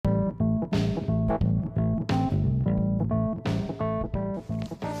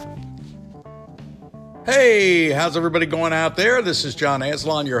Hey, how's everybody going out there? This is John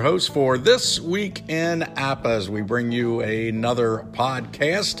Aslan, your host for This Week in APA, as we bring you another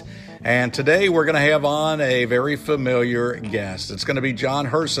podcast. And today we're going to have on a very familiar guest. It's going to be John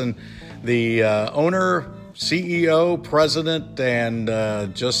Herson, the owner, CEO, president,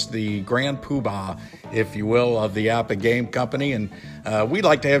 and just the grand poobah, if you will, of the APA Game Company. And we'd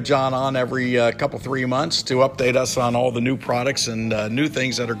like to have John on every couple, 3 months to update us on all the new products and new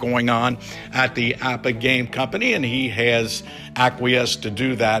things that are going on at the APA Game Company. And he has acquiesced to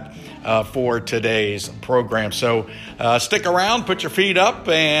do that for today's program. So stick around, put your feet up,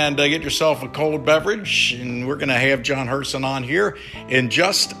 and get yourself a cold beverage. And we're going to have John Herson on here in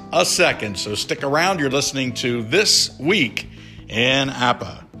just a second. So stick around. You're listening to This Week in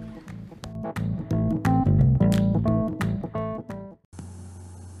APA.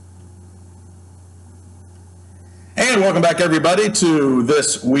 And welcome back, everybody, to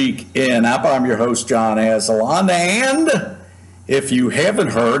This Week in APA. I'm your host, John Aslan. And if you haven't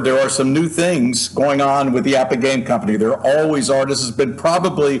heard, there are some new things going on with the APA Game Company. There always are. This has been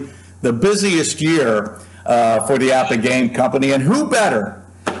probably the busiest year for the APA Game Company. And who better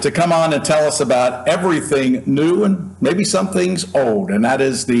to come on and tell us about everything new and maybe some things old? And that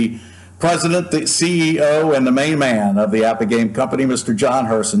is the president, the CEO, and the main man of the APA Game Company, Mr. John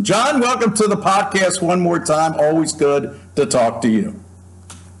Herson. John, welcome to the podcast one more time. Always good to talk to you.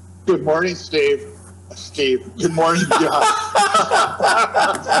 Good morning, Steve. Good morning, John.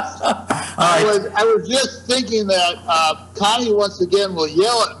 I was just thinking that Connie once again will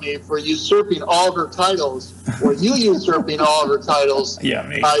yell at me for usurping all of her titles, or you usurping all of her titles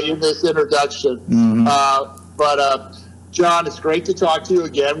in this introduction. Mm-hmm. But John, it's great to talk to you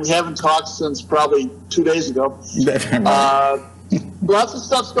again. We haven't talked since probably 2 days ago. Lots of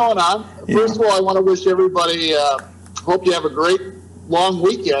stuff's going on. Yeah. First of all, I want to wish everybody, hope you have a great long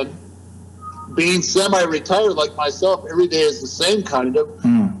weekend. Being semi-retired like myself, every day is the same kind of.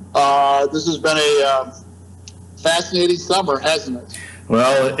 This has been a fascinating summer, hasn't it?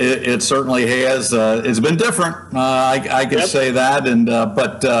 Well, it certainly has. It's been different. I can say that. And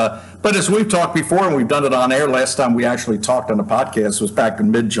but as we've talked before, and we've done it on air, last time we actually talked on the podcast was back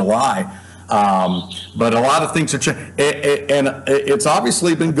in mid-July. But a lot of things are changing. And it's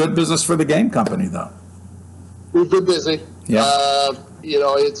obviously been good business for the game company, though. We've been busy. Yeah.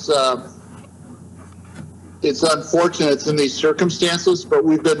 It's unfortunate it's in these circumstances, but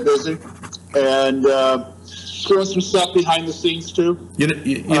we've been busy. And doing some stuff behind the scenes, too. You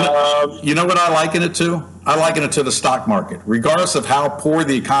know what I liken it to? I liken it to the stock market. Regardless of how poor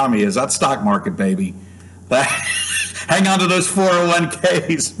the economy is, that stock market, baby, hang on to those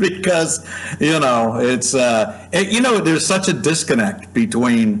 401ks because, it's, there's such a disconnect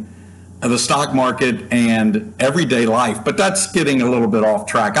between the stock market and everyday life. But that's getting a little bit off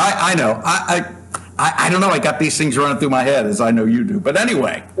track. I know. I don't know. I got these things running through my head, as I know you do. But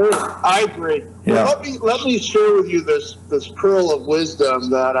anyway, I agree. Yeah. Well, let me share with you this pearl of wisdom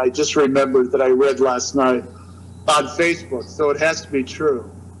that I just remembered that I read last night on Facebook. So it has to be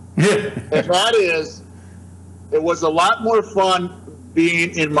true. And that is, it was a lot more fun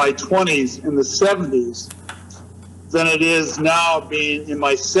being in my 20s in the 70s than it is now being in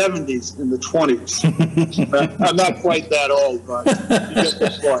my 70s in the 20s. I'm not quite that old, but you get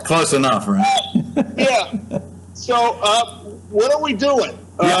the point. Close enough, right? Yeah. So what are we doing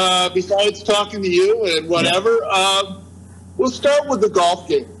besides talking to you and whatever? We'll start with the golf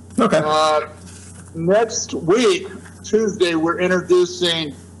game. Okay. Next week, Tuesday, we're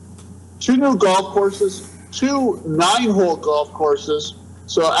introducing 2 new golf courses, 2 9-hole golf courses.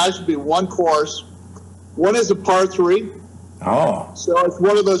 So it'll actually be one course. One is a par 3. Oh. So it's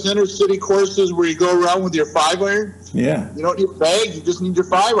one of those inner city courses where you go around with your 5-iron. Yeah. You don't need a bag, you just need your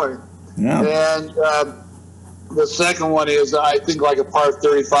 5-iron. Yeah. And the second one is, I think, like a par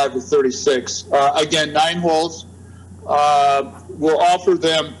 35 or 36. Again, 9 holes. We'll offer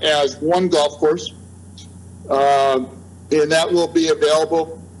them as one golf course. And that will be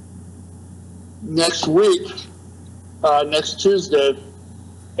available next week, next Tuesday.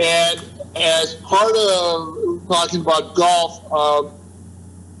 And as part of talking about golf,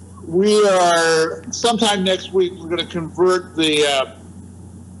 we are, sometime next week, we're going to convert the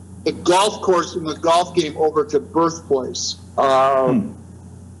golf course and the golf game over to Birthplace.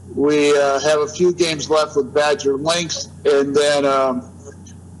 We have a few games left with Badger Links, and then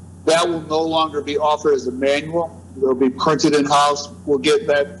that will no longer be offered as a manual. It'll be printed in-house. We'll get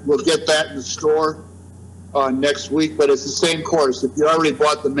that in the store next week, but it's the same course. If you already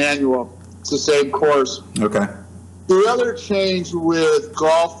bought the manual, it's the same course. Okay. The other change with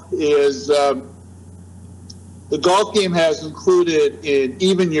golf is the golf game has included in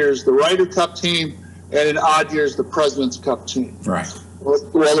even years the Ryder Cup team, and in odd years, the President's Cup team. Right.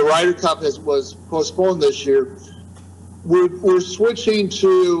 Well, the Ryder Cup was postponed this year. We're switching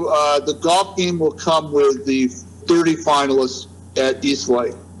to the golf game will come with the 30 finalists at East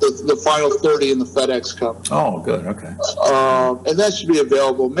Lake, the final 30 in the FedEx Cup. Oh, good. Okay. And that should be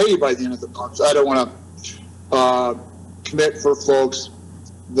available maybe by the end of the month. I don't want to commit for folks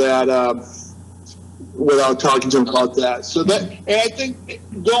that without talking to them about that. So that, and I think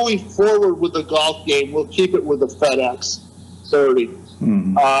going forward with the golf game, we'll keep it with the FedEx 30.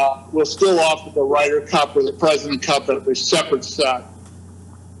 Mm-hmm. We'll still offer the Ryder Cup or the President Cup at a separate set,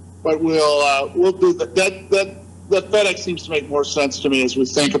 but we'll do that. The FedEx seems to make more sense to me as we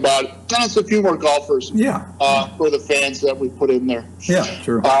think about it. And it's a few more golfers, for the fans that we put in there. Yeah,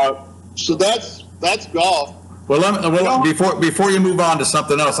 true. So that's golf. Well, before you move on to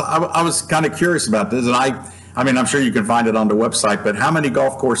something else, I was kind of curious about this, and I mean, I'm sure you can find it on the website, but how many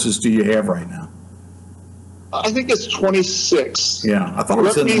golf courses do you have right now? I think it's 26. Yeah, I thought it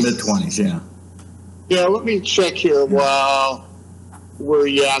was in the mid-20s, yeah. Yeah, let me check here while we're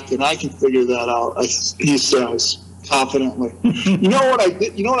yakking. I can figure that out, he says confidently. You know what I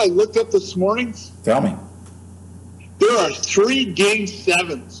did? You know what I looked up this morning? Tell me. There are 3 Game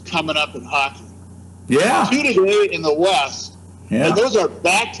 7s coming up in hockey. Yeah. 2 today in the West. Yeah. And those are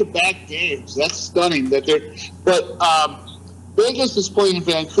back-to-back games. That's stunning. But Vegas is playing in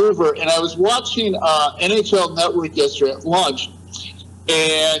Vancouver, and I was watching NHL Network yesterday at lunch,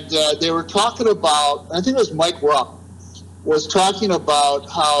 and they were talking about, I think it was Mike Rupp, was talking about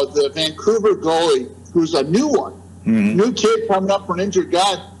how the Vancouver goalie, who's a new one, new kid coming up for an injured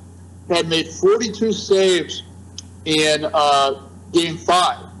guy, had made 42 saves in Game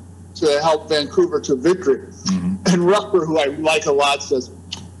 5 to help Vancouver to victory. And Rupper, who I like a lot, says,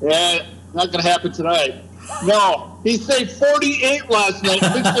 not going to happen tonight. No, he saved 48 last night.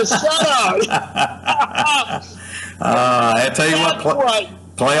 It's a shutout. I tell you what,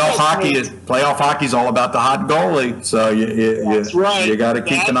 playoff hockey is all about the hot goalie. So you got to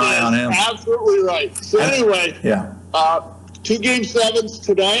keep an eye on him. Absolutely right. So anyway, 2 Game 7s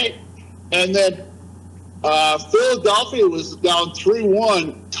tonight, and then Philadelphia was down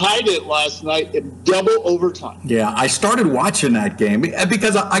 3-1, tied it last night in double overtime. Yeah, I started watching that game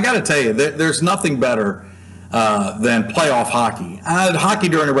because I got to tell you, there's nothing better than playoff hockey. Hockey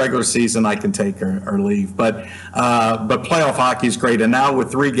during the regular season I can take or leave, but playoff hockey is great. And now with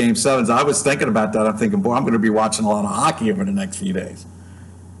 3 Game 7s, I was thinking about that. I'm thinking, boy, I'm going to be watching a lot of hockey over the next few days.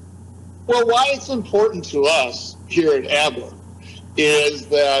 Well, why it's important to us here at ABBA is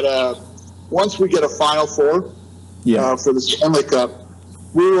that once we get a Final Four for the Stanley Cup,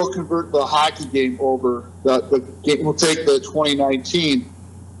 we will convert the hockey game over. We'll take the 2019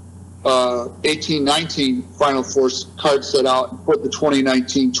 18-19 Final Four card set out and put the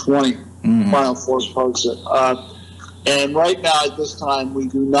 2019-20 Final Four card set. And right now, at this time, we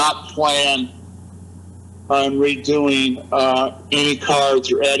do not plan on redoing any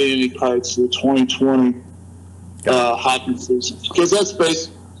cards or adding any cards to the 2020 hockey season, because that's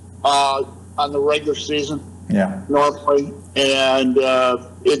based on the regular season normally, and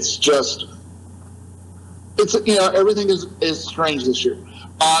it's everything is strange this year.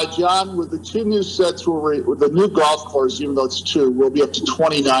 John, with the 2 new sets, with the new golf course, even though it's 2, we'll be up to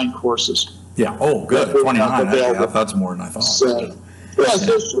 29 courses. Yeah. Oh, good. 29. That's more than I thought. So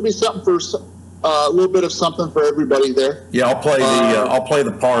there should be something for a little bit of something for everybody there. Yeah, I'll play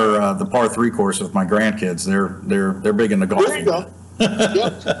the par 3 course with my grandkids. They're big into golf. There you go.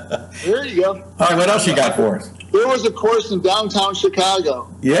 Yep. There you go. All right, what else you got for us? There was a course in downtown Chicago.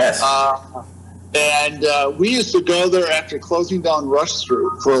 Yes. And we used to go there after closing down Rush Street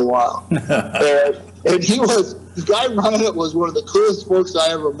for a while. And the guy running it was one of the coolest folks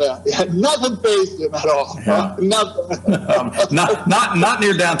I ever met. It had nothing faced him at all. Yeah. Nothing. Not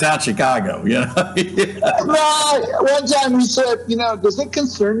near downtown Chicago, you know. One time he said, does it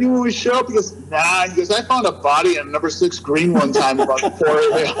concern you when we show up? He goes, nah. He goes, I found a body on number 6 green one time about 4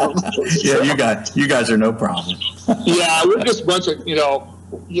 a.m. Yeah, you guys are no problem. Yeah, we're just a bunch of,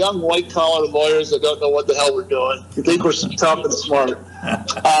 young white-collar lawyers that don't know what the hell we're doing. We think we're tough and smart.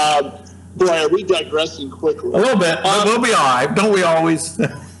 Boy, are we digressing quickly. A little bit. We'll be all right. Don't we always? You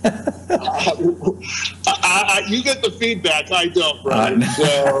get the feedback. I don't, right?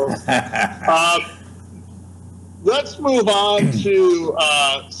 So let's move on to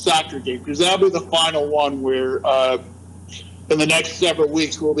soccer game, because that'll be the final one where in the next several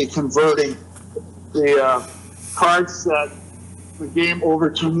weeks we'll be converting the card set, the game over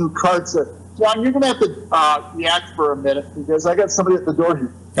to a new card set. John, you're going to have to yak for a minute because I got somebody at the door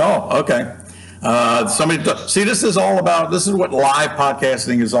here. Oh, okay. This is all about. This is what live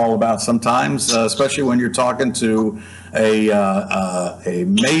podcasting is all about. Sometimes, especially when you're talking to a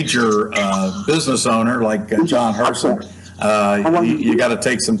major business owner like John Herson, you got to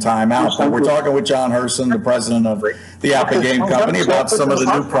take some time out. But we're talking with John Herson, the president of the Appa Game Company, about some of the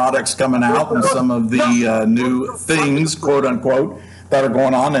new products coming out and some of the new things, quote unquote, that are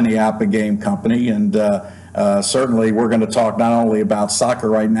going on in the Appa Game Company. And certainly we're going to talk not only about soccer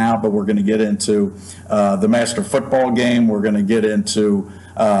right now, but we're going to get into the Master Football game. We're going to get into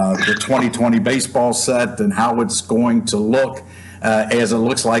the 2020 baseball set and how it's going to look as it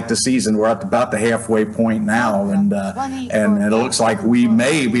looks like the season. We're at about the halfway point now, and it looks like we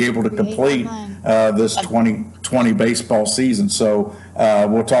may be able to complete this 2020 baseball season. So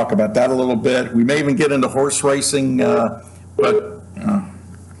we'll talk about that a little bit. We may even get into horse racing,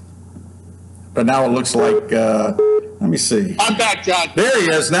 but now it looks like, let me see. I'm back, John. There he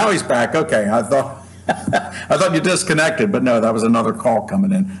is. Now he's back. Okay. I thought you disconnected, but no, that was another call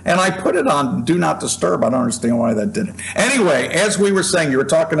coming in. And I put it on Do Not Disturb. I don't understand why that did it. Anyway, as we were saying, you were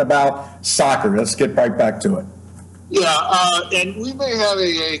talking about soccer. Let's get right back to it. Yeah, and we may have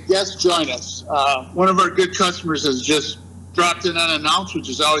a guest join us. One of our good customers has just dropped in unannounced, which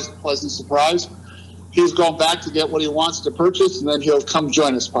is always a pleasant surprise. He's going back to get what he wants to purchase, and then he'll come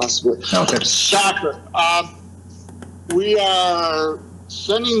join us possibly. Okay. Soccer. We are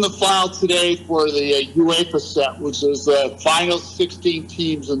sending the file today for the UEFA set, which is the final 16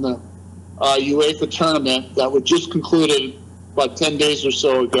 teams in the UEFA tournament that was just concluded about 10 days or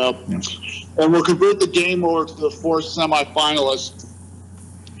so ago. Yeah. And we'll convert the game over to the 4 semifinalists,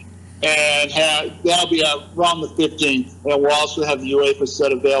 and that'll be around the 15th. And we'll also have the UEFA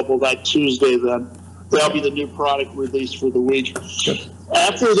set available that Tuesday then. That'll be the new product release for the week. Good.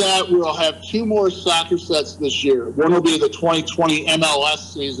 After that, we'll have 2 more soccer sets this year. One will be the 2020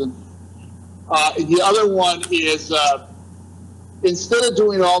 MLS season. The other one is, instead of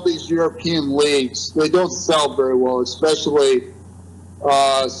doing all these European leagues, they don't sell very well, especially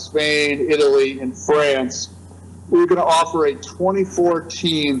Spain, Italy, and France. We're going to offer a 24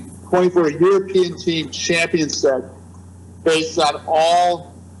 European team champion set based on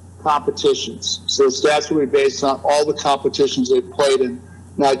all competitions. So the stats will be based on all the competitions they've played in,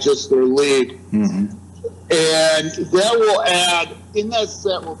 not just their league. Mm-hmm. And that will add, in that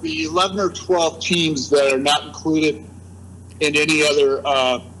set will be 11 or 12 teams that are not included in any other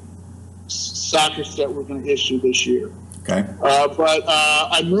soccer set we're going to issue this year. Okay. But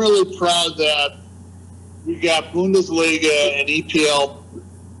I'm really proud that we got Bundesliga and EPL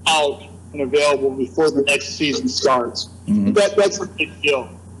out and available before the next season starts. Mm-hmm. That's a big deal.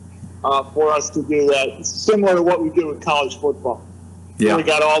 For us to do that. It's similar to what we do with college football. Yeah. We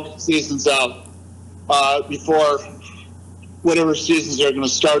got all the seasons out before whatever seasons are going to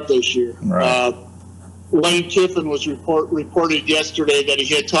start this year. Right. Lane Kiffin was reported yesterday that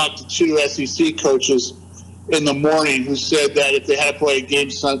he had talked to 2 SEC coaches in the morning who said that if they had to play a game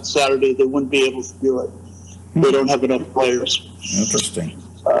Saturday, they wouldn't be able to do it. They don't have enough players. Interesting.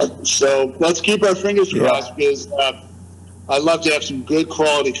 So let's keep our fingers crossed because I'd love to have some good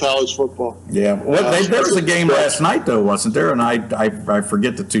quality college football. Yeah. Well, there was a game last night, though, wasn't there? And I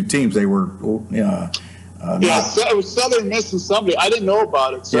forget the 2 teams. They were, it was Southern Miss and somebody. I didn't know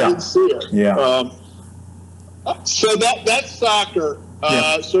about it, so I didn't see it. Yeah. So that's soccer.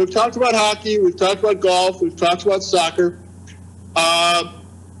 So we've talked about hockey. We've talked about golf. We've talked about soccer.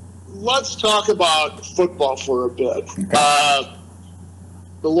 Let's talk about football for a bit. Okay.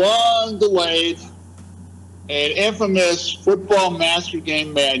 The long-delayed and infamous Football Master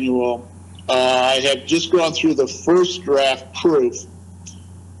Game Manual. I have just gone through the first draft proof.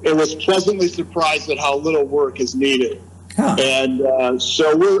 It was pleasantly surprised at how little work is needed. Huh. And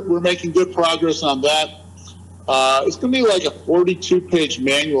so we're making good progress on that. It's going to be like a 42-page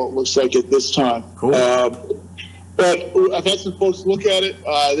manual, it looks like, at this time. Cool. But I've had some folks look at it.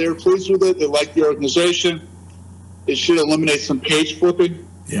 They were pleased with it. They like the organization. It should eliminate some page flipping,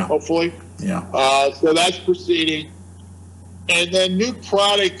 hopefully. Yeah. So that's proceeding. And then new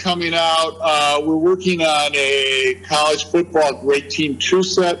product coming out. We're working on a college football Great Team 2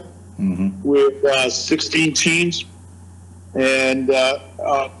 set with 16 teams. And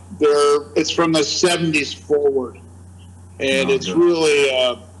it's from the 70s forward. And it's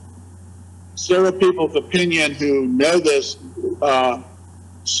really several people's opinion who know this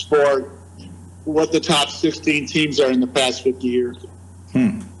sport, what the top 16 teams are in the past 50 years.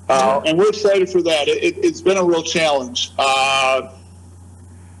 And we're excited for that. It's been a real challenge.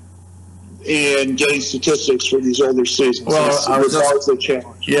 in getting statistics for these older seasons. Well, it's always a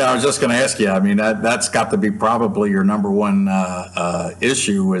challenge. Yeah, I was just going to ask you. I mean, that's got to be probably your number one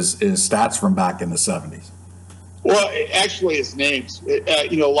issue is stats from back in the 70s. Well, actually, it's names.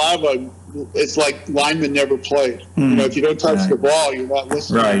 A lot of them, it's like linemen never played. If you don't touch the ball, you're not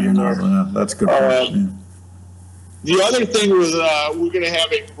listening. Right, you're not. That's good. The other thing was we're going to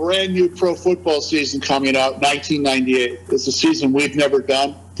have a brand new pro football season coming out, 1998. It's a season we've never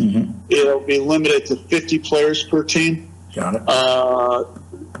done. Mm-hmm. It'll be limited to 50 players per team. Got it.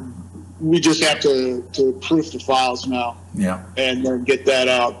 We just have to proof the files now. Yeah. And then get that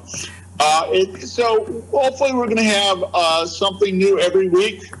out. So hopefully we're going to have something new every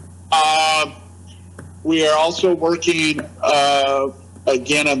week. We are also working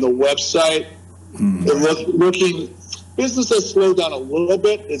again on the website. Looking, business has slowed down a little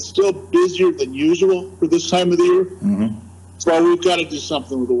bit. It's still busier than usual for this time of the year. Mm-hmm. So we've got to do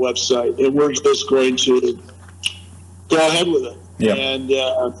something with the website, and we're just going to go ahead with it. Yep. And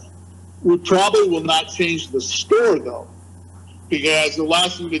we probably will not change the store, though, because the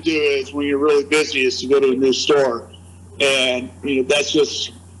last thing to do is when you're really busy is to go to a new store, and that's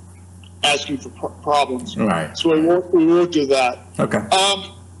just asking for problems. Right. So we won't do that. Okay.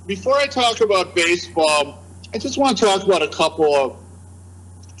 Before I talk about baseball, I just want to talk about a couple of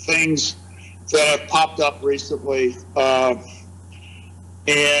things that have popped up recently, and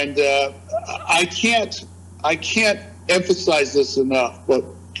I can't emphasize this enough. But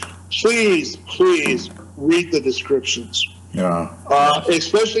please read the descriptions. Yeah.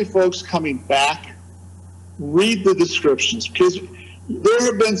 Especially folks coming back, read the descriptions because there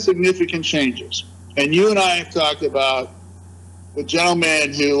have been significant changes, and you and I have talked about the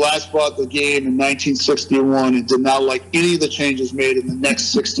gentleman who last bought the game in 1961 and did not like any of the changes made in the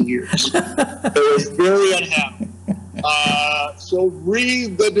next 60 years. It was very unhappy. So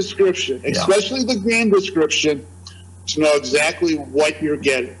read the description, especially the game description, to know exactly what you're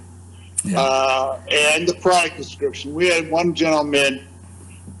getting. Yeah. And the product description. We had one gentleman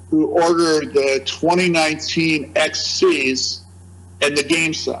who ordered the 2019 XCs and the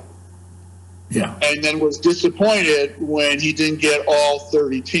game set. Yeah. And then was disappointed when he didn't get all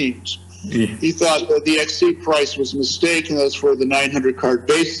 30 teams. Yeah. He thought that the XC price was a mistake, and that was for the 900 card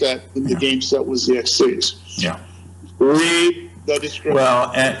base set, and the game set was the XCs. Yeah. Read the description.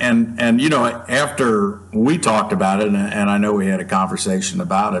 Well, and after we talked about it, and I know we had a conversation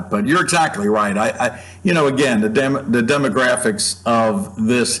about it, but you're exactly right. I again, the demographics of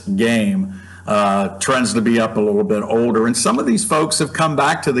this game trends to be up a little bit older. And some of these folks have come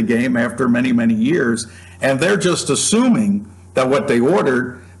back to the game after many, many years, and they're just assuming that what they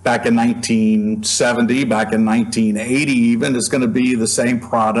ordered back in 1970, back in 1980 even, is going to be the same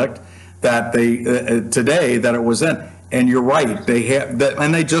product that they today that it was in. And you're right, they have that,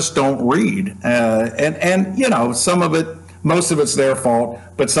 and they just don't read. And some of it, most of it's their fault,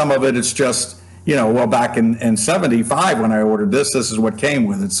 but some of it it's just, well, back in 75 when I ordered this is what came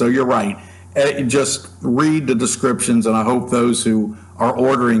with it. So you're right. Just read the descriptions, and I hope those who are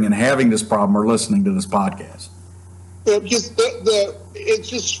ordering and having this problem are listening to this podcast. Yeah, because it's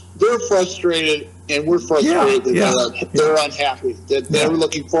just they're frustrated, and we're frustrated that they're unhappy. That they were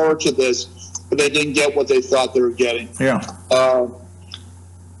looking forward to this, but they didn't get what they thought they were getting. Yeah.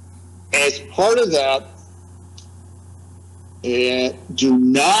 As part of that, do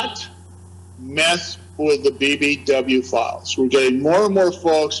not mess with the BBW files. We're getting more and more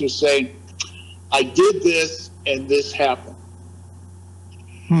folks who are saying, I did this and this happened.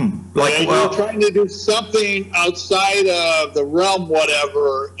 We're trying to do something outside of the realm,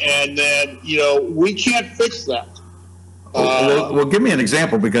 whatever, and then, we can't fix that. Well, give me an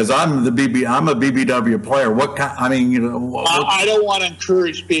example, because I'm a BBW player. What kind? I mean, I don't want to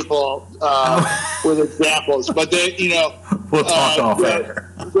encourage people with examples, but we'll talk off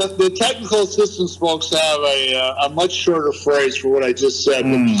air. The technical assistance folks have a much shorter phrase for what I just said.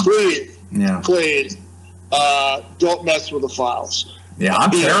 But please, don't mess with the files. Yeah,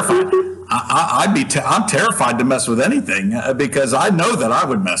 I'm terrified. I'm terrified to mess with anything because I know that I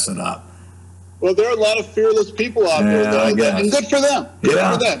would mess it up. Well, there are a lot of fearless people out there, and good for them. Good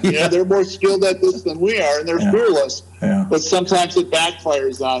for them. They're more skilled at this than we are, and they're fearless. Yeah. But sometimes it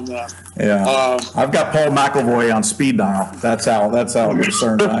backfires on them. Yeah. I've got Paul McAvoy on speed dial. That's how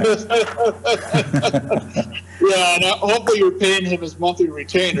concerned I am. Yeah, and hopefully you're paying him his monthly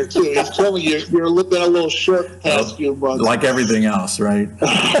retainer too. He's telling me you're looking a little short the past few months. Like everything else, right?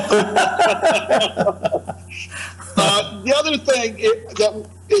 The other thing that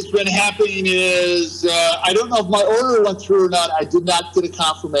has been happening is I don't know if my order went through or not. I did not get a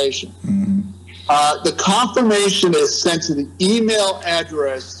confirmation. Mm-hmm. The confirmation is sent to the email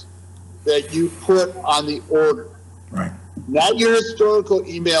address that you put on the order. Right. Not your historical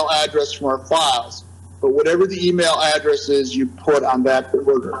email address from our files, but whatever the email address is you put on that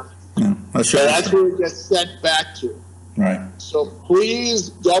order. Yeah, that's where it gets sent back to. Right. So please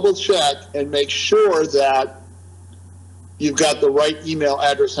double check and make sure that you've got the right email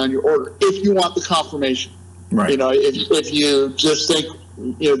address on your order if you want the confirmation. Right. You know, if you just think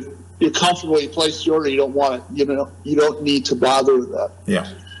you're comfortable, you place the order, you don't want it, you don't need to bother with that. Yeah.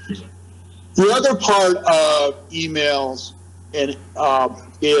 The other part of emails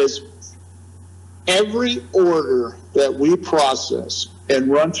is every order that we process and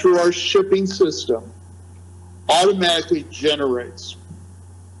run through our shipping system automatically generates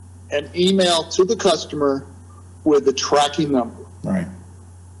an email to the customer with the tracking number. Right.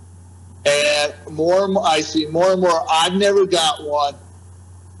 And I see more and more. I've never got one.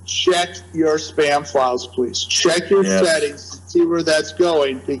 Check your spam files, please. Check your settings, see where that's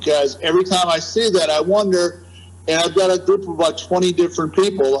going, because every time I see that, I wonder, and I've got a group of about 20 different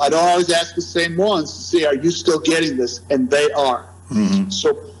people. I don't always ask the same ones to see, are you still getting this? And they are. Mm-hmm.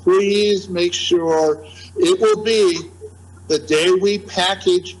 So please make sure. It will be the day we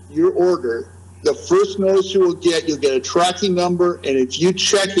package your order, the first notice you'll get a tracking number, and if you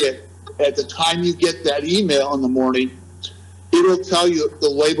check it at the time you get that email in the morning, it'll tell you the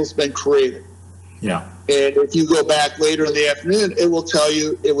label's been created. Yeah. And if you go back later in the afternoon, it will tell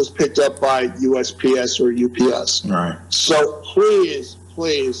you it was picked up by USPS or UPS. Right. So please,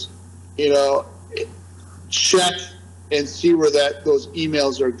 check and see where those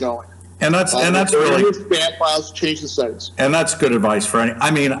emails are going. And that's really spam files, change the settings. And that's good advice for any. I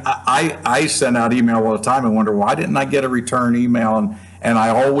mean, I send out email all the time and wonder, why didn't I get a return email? And I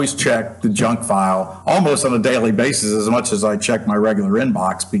always check the junk file almost on a daily basis, as much as I check my regular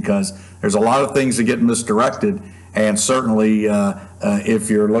inbox, because there's a lot of things that get misdirected. And certainly, if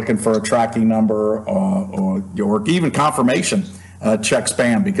you're looking for a tracking number or even confirmation, check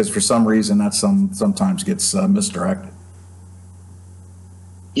spam, because for some reason that sometimes gets misdirected.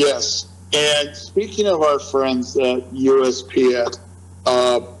 Yes. And speaking of our friends at USPS,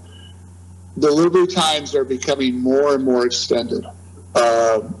 delivery times are becoming more and more extended.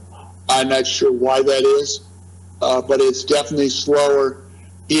 I'm not sure why that is, but it's definitely slower.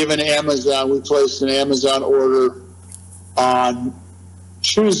 Even Amazon, we placed an Amazon order on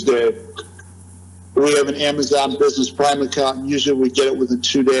Tuesday. We have an Amazon Business Prime account, and usually we get it within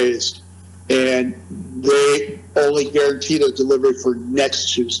 2 days. And they only guaranteed a delivery for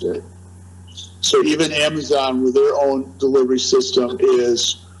next Tuesday. So even Amazon, with their own delivery system,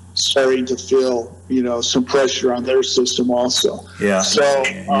 is starting to feel, some pressure on their system also. Yeah. So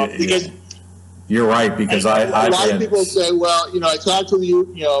because you're right, because a lot of people say, well, I talked to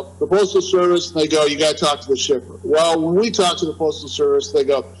the Postal Service, and they go, you got to talk to the shipper. Well, when we talk to the Postal Service, they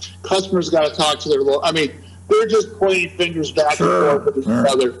go, customers got to talk to their local. I mean, they're just pointing fingers back and forth at each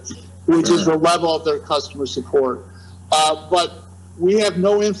other, which is the level of their customer support. But we have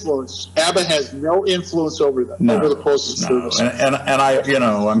no influence. ABBA has no influence over them, over the Postal Service. And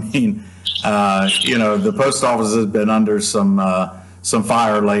the post office has been under some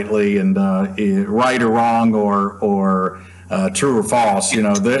fire lately, and right or wrong or true or false,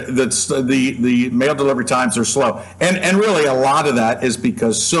 the mail delivery times are slow, and really a lot of that is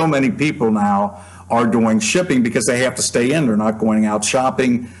because so many people now are doing shipping because they have to stay in. They're not going out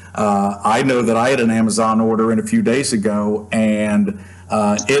shopping. I know that I had an Amazon order in a few days ago, and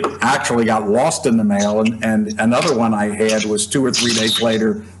it actually got lost in the mail, and another one I had was 2 or 3 days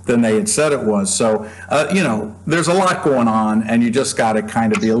later than they had said it was. So, there's a lot going on, and you just got to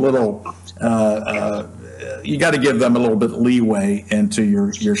kind of be a little, you got to give them a little bit leeway into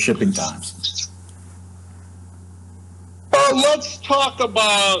your shipping times. Let's talk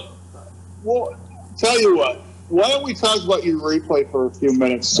about, tell you what, why don't we talk about your replay for a few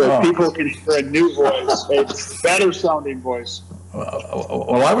minutes so people can hear a new voice, a better sounding voice.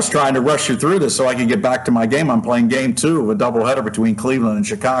 Well, I was trying to rush you through this so I could get back to my game. I'm playing game 2 of a doubleheader between Cleveland and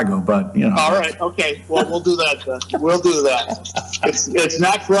Chicago, but All right, okay. Well, we'll do that then. We'll do that. It's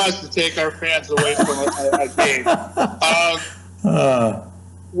not for us to take our fans away from a game.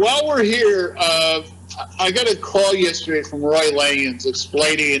 While we're here, I got a call yesterday from Roy Langens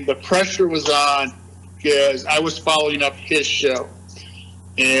explaining the pressure was on because I was following up his show.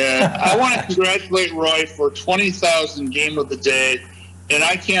 And I want to congratulate Roy for 20,000 game of the day. And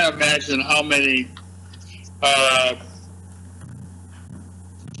I can't imagine how many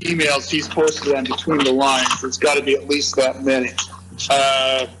emails he's posted on Between the Lines. It's got to be at least that many.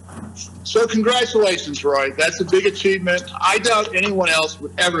 So congratulations, Roy. That's a big achievement. I doubt anyone else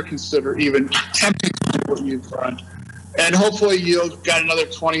would ever consider even attempting to do what you've done. And hopefully you'll got another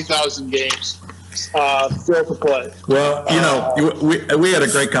 20,000 games still to play. Well, we had a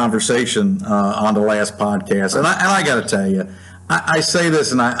great conversation on the last podcast, and I got to tell you, I say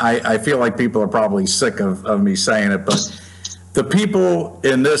this, and I feel like people are probably sick of me saying it, but the people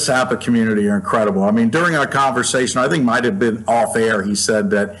in this APA community are incredible. I mean, during our conversation, I think might have been off air, he said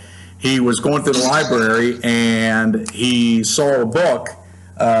that he was going through the library and he saw a book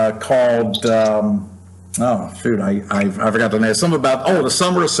called, I forgot the name, something about, the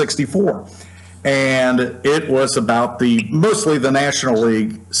Summer of '64. And it was about mostly the National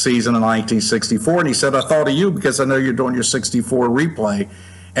League season in 1964. And he said, I thought of you because I know you're doing your '64 replay.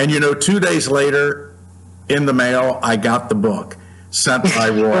 And 2 days later in the mail, I got the book sent by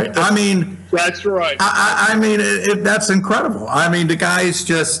Roy. I mean, that's right. I mean, that's incredible. I mean, the guy's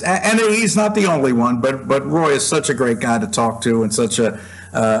just, and he's not the only one, but Roy is such a great guy to talk to and such a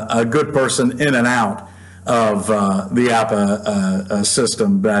good person in and out of the APA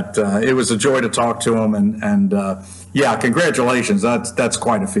system that it was a joy to talk to him, and yeah, congratulations. That's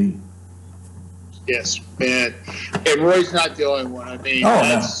quite a feat. Yes, and Roy's not the only one. I mean,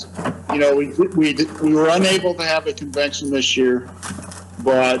 we were unable to have a convention this year,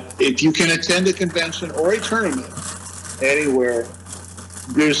 but if you can attend a convention or a tournament anywhere,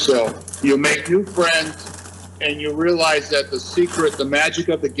 do so. You'll make new friends, and you realize that the magic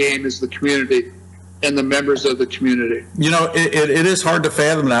of the game is the community and the members of the community. It is hard to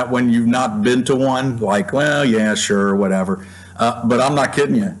fathom that when you've not been to one, like, well, yeah, sure, whatever. But I'm not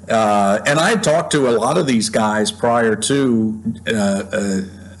kidding you. And I had talked to a lot of these guys prior to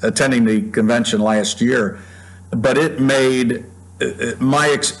attending the convention last year, but it made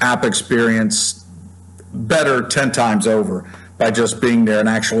my app experience better 10 times over by just being there and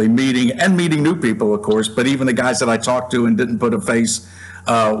actually meeting new people, of course, but even the guys that I talked to and didn't put a face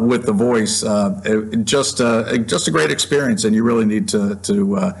with the voice, just a great experience, and you really need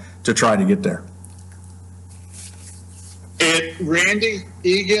to try to get there. And Randy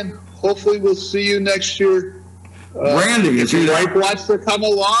Egan, hopefully we'll see you next year. Randy, if your wife wants to come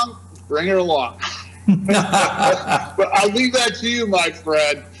along, bring her along. But I'll leave that to you, my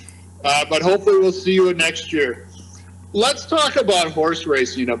friend. But hopefully we'll see you next year. Let's talk about horse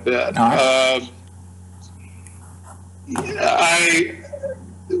racing a bit.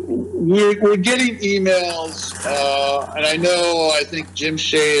 We're getting emails, and I think Jim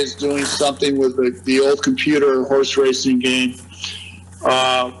Shea is doing something with the old computer horse racing game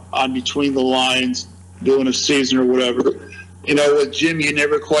on Between the Lines, doing a season or whatever. With Jim, you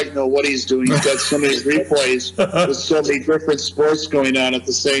never quite know what he's doing. He's got so many replays with so many different sports going on at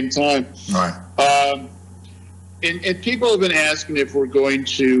the same time. Right. And people have been asking if we're going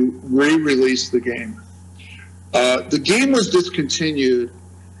to re-release the game. The game was discontinued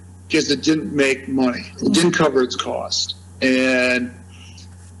because it didn't make money. It didn't cover its cost. And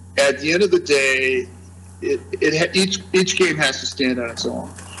at the end of the day, each game has to stand on its own.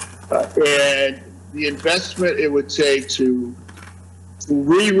 And the investment it would take to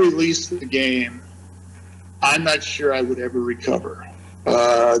re-release the game, I'm not sure I would ever recover.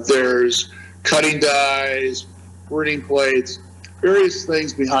 There's cutting dies, wording plates, various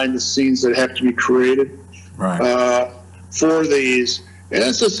things behind the scenes that have to be created for these. And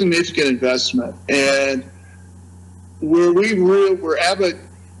that's a significant investment. And where Abbott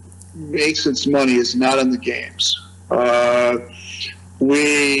makes its money is not on the games. There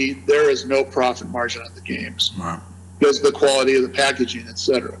is no profit margin on the games because of the quality of the packaging,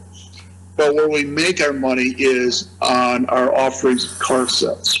 etc. But where we make our money is on our offerings of car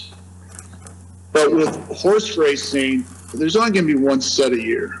sets. But with horse racing, there's only going to be one set a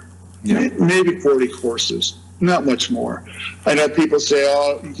year, maybe 40 courses. Not much more. I know people say,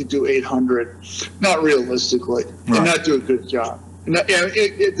 you could do 800. Not realistically. And not do a good job.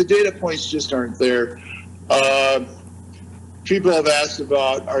 The data points just aren't there. People have asked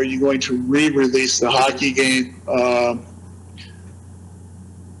about, are you going to re-release the hockey game?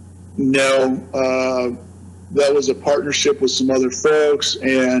 No. That was a partnership with some other folks.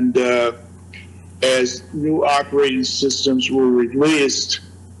 And as new operating systems were released,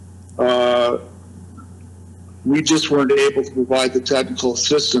 we just weren't able to provide the technical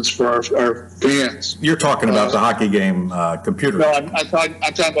assistance for our fans. You're talking about the hockey game computer. No, I'm talking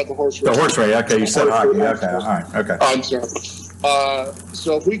about the horse race. The horse race, okay. You said hockey. Okay, all right, okay. I'm sorry.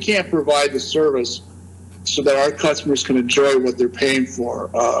 So if we can't provide the service so that our customers can enjoy what they're paying for,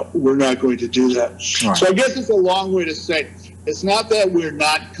 we're not going to do that. Right. So I guess it's a long way to say it's not that we have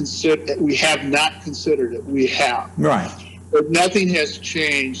not considered it. We have. Right. But nothing has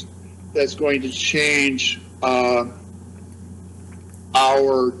changed that's going to change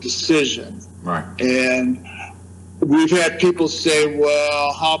our decision. Right. And we've had people say,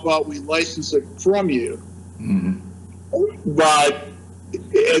 well, how about we license it from you? Mm-hmm. But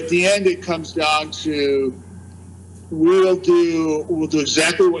at the end, it comes down to we'll do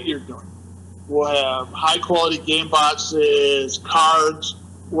exactly what you're doing. We'll have high quality game boxes, cards,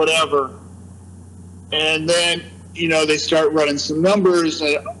 whatever. And then, they start running some numbers,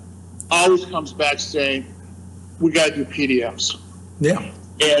 and it always comes back saying, we got to do PDFs. Yeah.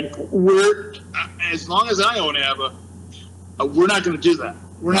 And as long as I own ABBA, we're not going to do that.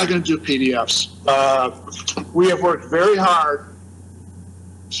 We're not going to do PDFs. We have worked very hard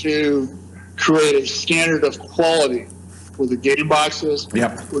to create a standard of quality with the game boxes.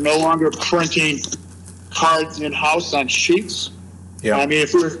 Yep. We're no longer printing cards in-house on sheets. Yeah. I mean,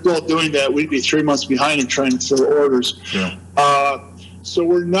 if we were still doing that, we'd be 3 months behind in trying to fill orders. Yeah. So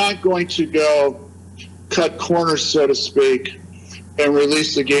we're not going to go cut corners, so to speak, and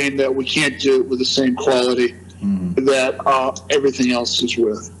release a game that we can't do with the same quality that everything else is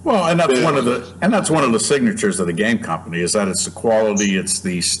with. Well, and that's one of the signatures of the game company, is that it's the quality, it's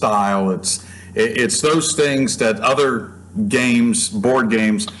the style, it's those things that other games, board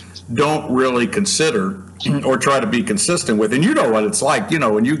games, don't really consider or try to be consistent with. And you know what it's like,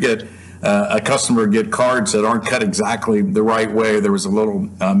 when you get a customer get cards that aren't cut exactly the right way, there was a little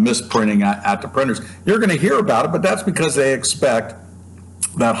misprinting at the printers, you're going to hear about it, but that's because they expect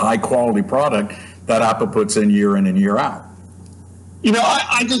that high quality product that ABBA puts in and year out.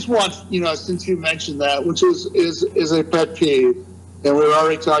 I just want, since you mentioned that, which is a pet peeve, and we're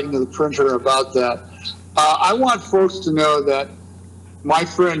already talking to the printer about that, I want folks to know that my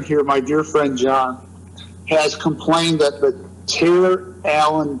friend here, my dear friend John, has complained that the Taylor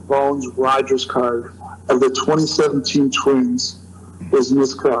Allen Bones Rogers card of the 2017 Twins is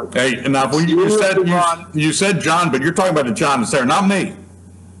miscard. Hey, now you said John, but you're talking about the John that's there, not me.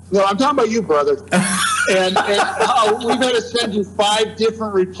 No, I'm talking about you, brother. and we've had to send you 5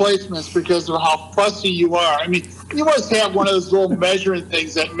 different replacements because of how fussy you are. I mean, you must have one of those little measuring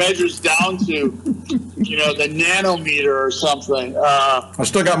things that measures down to, the nanometer or something. I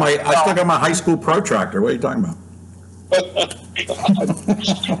still got my high school protractor. What are you talking about?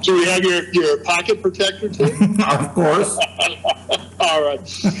 Do we have your pocket protector too? Of course. All right.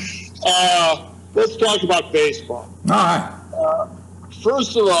 Let's talk about baseball. All right.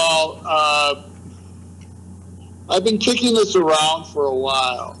 First of all, I've been kicking this around for a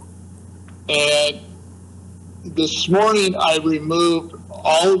while, and this morning I removed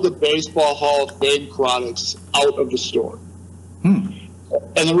all of the Baseball Hall of Fame products out of the store. And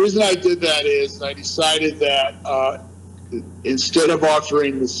the reason I did that is I decided that instead of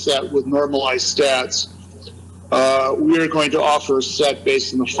offering the set with normalized stats, we are going to offer a set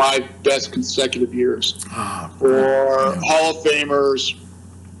based on the 5 best consecutive years for Hall of Famers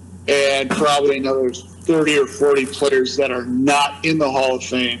and probably another 30 or 40 players that are not in the Hall of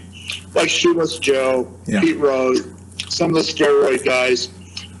Fame, like Shoeless Joe, Pete Rose, some of the steroid guys.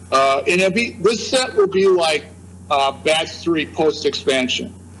 And this set will be like Bats 3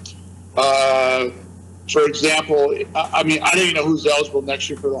 post-expansion. For example, I mean, I don't even know who's eligible next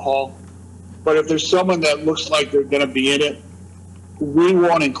year for the Hall. But if there's someone that looks like they're going to be in it, we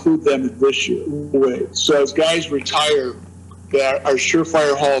won't include them this year. So as guys retire that are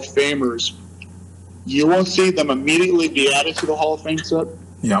surefire Hall of Famers, you won't see them immediately be added to the Hall of Fame set.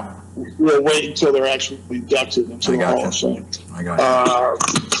 Yeah. We'll wait until they're actually inducted into the Hall of Fame. I got you.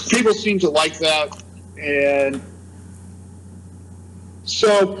 People seem to like that. And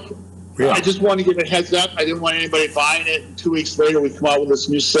so I just want to give a heads up. I didn't want anybody buying it, and 2 weeks later we come out with this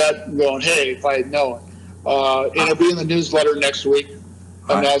new set and going, hey, if I had known. It'll be in the newsletter next week,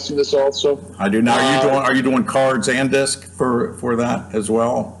 announcing this also. I do now. Are you doing cards and disc for that as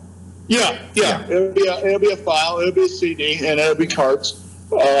well? Yeah. It'll be a file, it'll be a CD, and it'll be cards.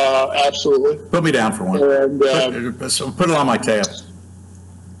 Absolutely. Put me down for one. And, put it on my tab.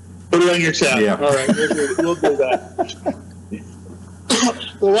 Put it on your tab. Yeah. All right, we'll do that.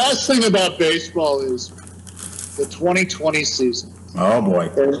 The last thing about baseball is the 2020 season. Oh, boy.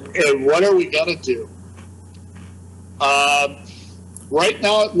 And what are we going to do? Right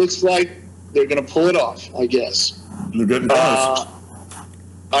now, it looks like they're going to pull it off, I guess. They're good and close.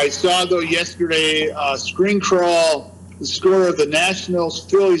 I saw, though, yesterday, Screen Crawl, the score of the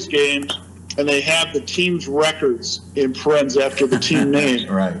Nationals-Phillies game, and they have the team's records in parentheses after the team name.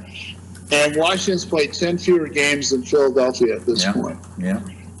 Right. And Washington's played 10 fewer games than Philadelphia at this point. Yeah.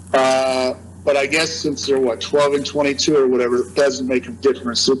 But I guess since they're, 12 and 22 or whatever, it doesn't make a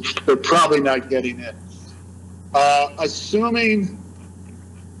difference. So they're probably not getting it. Assuming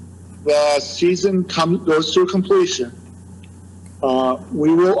the season goes to completion,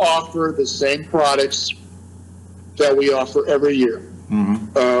 we will offer the same products that we offer every year.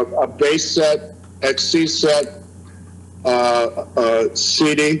 A base set, XC set, a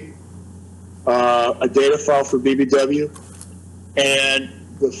CD, a data file for BBW, and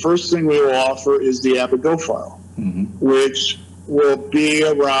the first thing we will offer is the ABBA Go file, which will be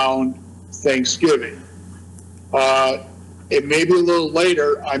around Thanksgiving. It may be a little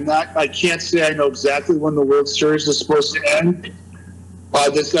later. I can't say I know exactly when the World Series is supposed to end.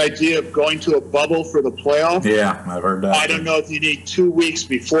 This idea of going to a bubble for the playoff. Yeah, I've heard that. I don't know if you need 2 weeks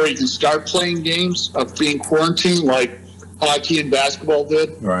before you can start playing games of being quarantined like hockey and basketball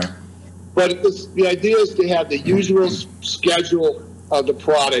did. Right. But the idea is to have the usual schedule of the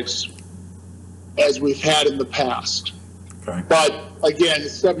products as we've had in the past. Okay. But again,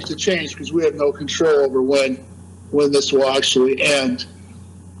 it's subject to change because we have no control over when this will actually end.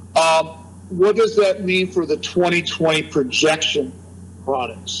 What does that mean for the 2020 projection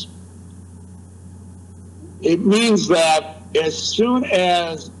products? It means that as soon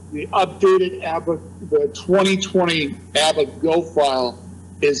as the updated ABBA, the 2020 ABBA Go file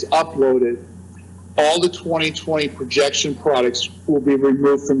is uploaded, all the 2020 projection products will be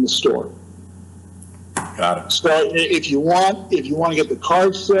removed from the store. Got it. So if you want to get the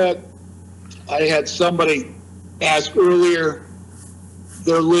card set, I had somebody ask earlier,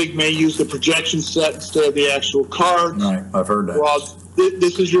 their league may use the projection set instead of the actual cards. Right, I've heard that. Well,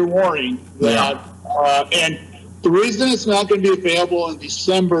 this is your warning. That, and the reason it's not going to be available in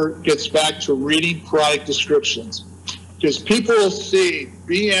December gets back to reading product descriptions. Because people will see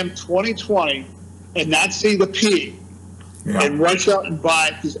BM 2020 and not see the P and rush out and buy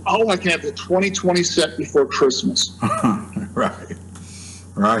it because, I can have the 2020 set before Christmas.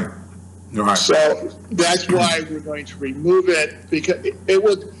 Right. So that's why we're going to remove it, because it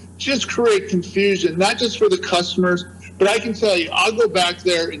would just create confusion, not just for the customers, but I can tell you, I'll go back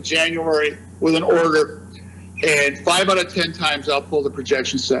there in January with an order, and 5 out of 10 times I'll pull the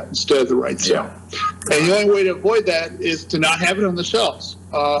projection set instead of the right set. And the only way to avoid that is to not have it on the shelves.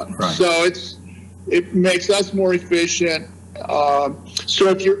 So it makes us more efficient. So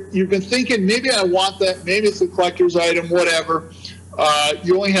if you've been thinking, maybe I want that, maybe it's a collector's item, whatever,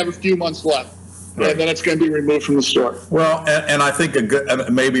 you only have a few months left, and then it's going to be removed from the store. Well, and I think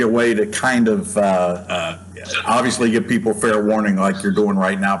maybe a way to kind of obviously give people fair warning like you're doing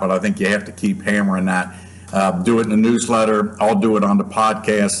right now, but I think you have to keep hammering that. Do it in the newsletter. I'll do it on the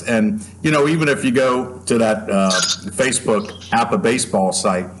podcast. And, even if you go to that Facebook APBA baseball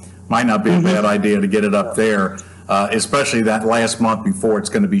site, might not be a bad idea to get it up there, especially that last month before it's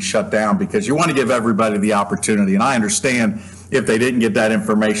going to be shut down, because you want to give everybody the opportunity. And I understand if they didn't get that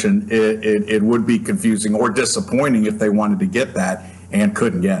information, it would be confusing or disappointing if they wanted to get that and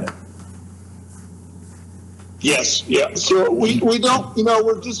couldn't get it. Yes, yeah. So we don't,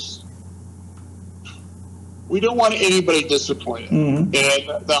 we don't want anybody disappointed. And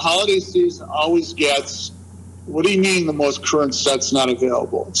the holiday season always gets, what do you mean the most current set's not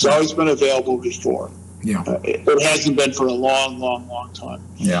available? It's always been available before. Yeah. It hasn't been for a long, long, long time.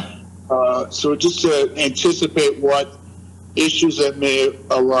 Yeah. So just to anticipate what issues that may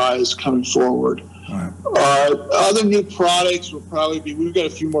arise coming forward. Right. Other new products will probably be, we've got a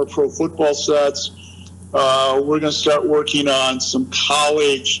few more pro football sets. We're going to start working on some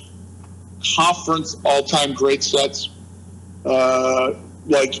college conference all-time great sets,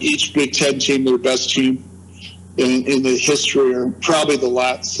 like each Big Ten team, their best team in the history, or probably the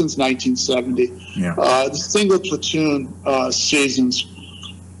last since 1970. Yeah. The single platoon seasons,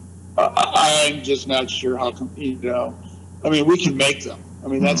 I'm just not sure how come, I mean, we can make them. I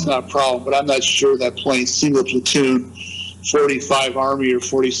mean, that's not a problem, but I'm not sure that playing single platoon 45 Army or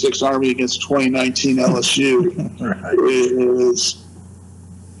 46 Army against 2019 LSU is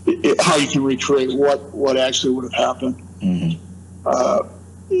how you can recreate what actually would have happened. And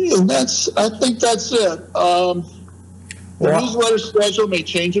I think that's it. The newsletter schedule may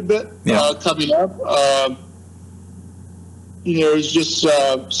change a bit coming up. It's just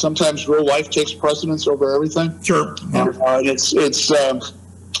sometimes real life takes precedence over everything. Sure. Yeah. It's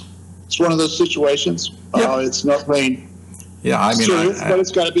one of those situations. It's nothing. Yeah, I mean, serious, but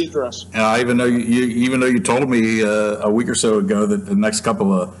it's got to be addressed. And I even though you told me a week or so ago that the next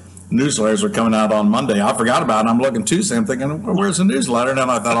couple of newsletters are coming out on Monday, I forgot about it. I'm looking Tuesday. I'm thinking, well, where's the newsletter? And then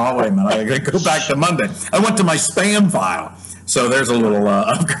I thought, oh wait a minute, I got to go back to Monday. I went to my spam file, so there's a little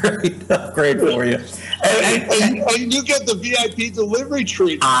upgrade for you. And you get the VIP delivery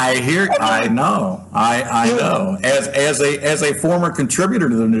treat. I know. As a former contributor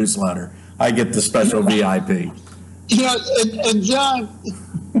to the newsletter, I get the special VIP. And John,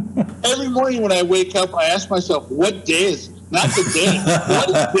 every morning when I wake up, I ask myself, what day is it? not the day.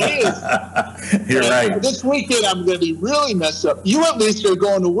 What day is? You're right. This weekend I'm going to be really messed up. You at least are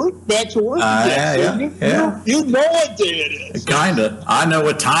going to work, back to work again. You know what day it is. Kinda. I know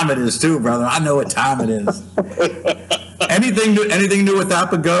what time it is too, brother. I know what time it is. Anything new with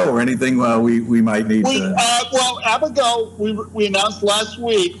Apigo, or anything we might need to? Well, Apigo, we announced last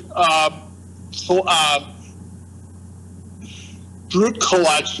week. Group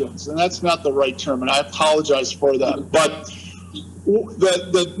collections, and that's not the right term, and I apologize for that. But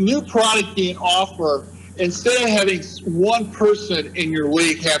the new product being offered, instead of having one person in your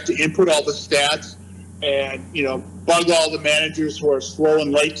league have to input all the stats and bug all the managers who are slow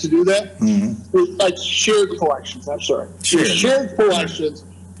and late to do that, like shared collections. I'm sorry, shared collections.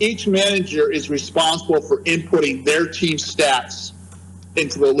 Each manager is responsible for inputting their team stats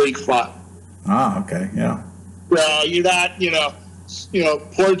into the league file. Ah, okay, yeah. You're not,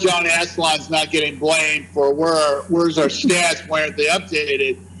 poor John Aslan's not getting blamed for where's our stats, why aren't they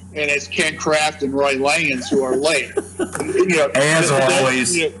updated? And it's Ken Kraft and Roy Langens who are late. As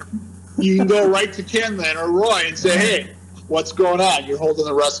always. You can go right to Ken then or Roy and say, hey, what's going on? You're holding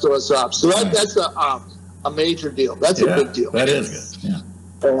the rest of us up. So that's a major deal. That's a big deal. That is good. Yeah.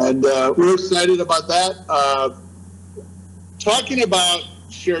 And we're excited about that. Talking about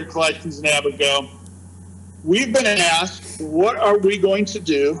shared collections in Apigo, we've been asked, what are we going to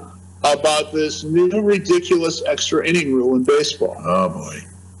do about this new ridiculous extra inning rule in baseball? Oh, boy.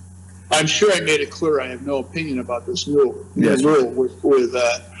 I'm sure I made it clear I have no opinion about this rule. Yes. With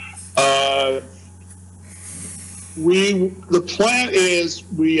that. The plan is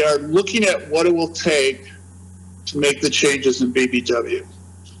we are looking at what it will take to make the changes in BBW.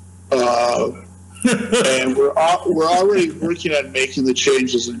 And we're already working on making the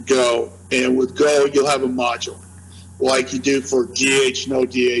changes in Go. And with Go, you'll have a module like you do for DH, no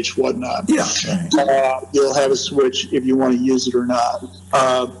DH, whatnot. Yeah. You'll have a switch if you want to use it or not.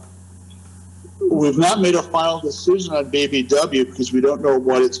 We've not made a final decision on BBW because we don't know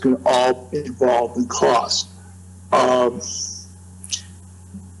what it's going to all involve in cost.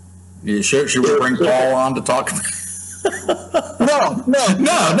 Should we bring Paul on to talk about No,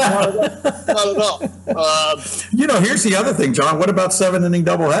 not at all. Here's the other thing, John. What about 7-inning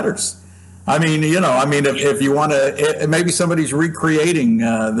doubleheaders? I mean, if you want to, maybe somebody's recreating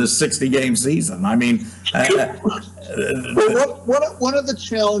this 60-game season. I mean, one of the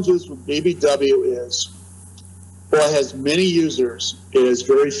challenges with BBW is, while it has many users, it has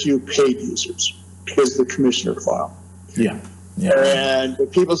very few paid users because of the commissioner file. Yeah. And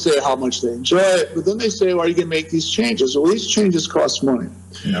people say how much they enjoy it, but then they say, well, are you going to make these changes? Well, these changes cost money.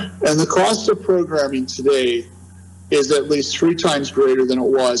 Yeah. And the cost of programming today is at least 3 times greater than it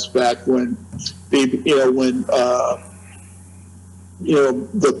was back when the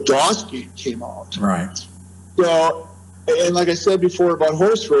DOS game came out. Right. So, and like I said before about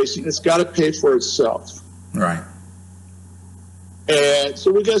horse racing, it's got to pay for itself. Right. And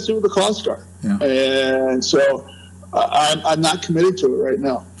so we got to see what the costs are. Yeah. And so I'm not committed to it right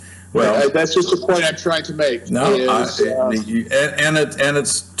now. Well, that's just the point I'm trying to make. No, and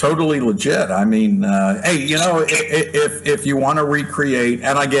it's totally legit. I mean, hey, if you want to recreate,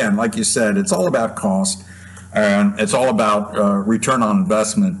 and again, like you said, it's all about cost, and it's all about return on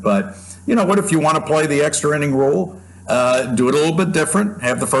investment. But what if you want to play the extra inning rule? Do it a little bit different.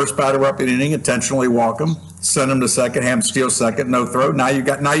 Have the first batter up an inning, intentionally walk them, send them to second, have them steal second, no throw. Now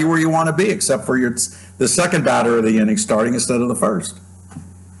you're where you want to be, except for the second batter of the inning starting instead of the first.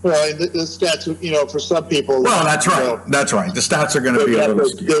 Well, the stats, for some people. Well, that's right. That's right. The stats are going to be a little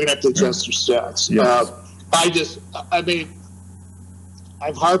skewed. They're going to have to adjust their stats. Yes.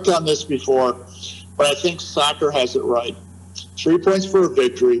 I've harped on this before, but I think soccer has it right. 3 points for a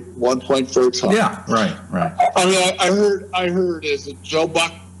victory, 1 point for a tie. Yeah, right. I mean, I heard is that Joe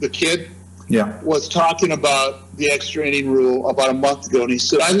Buck, the kid, was talking about the extra inning rule about a month ago, and he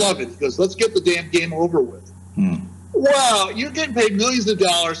said, I love it. He goes, let's get the damn game over with. Well, you're getting paid millions of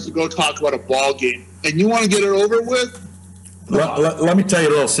dollars to go talk about a ball game, and you want to get it over with? Let me tell you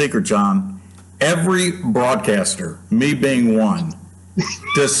a little secret, John. Every broadcaster, me being one,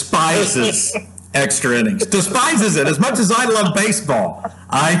 despises extra innings. Despises it as much as I love baseball.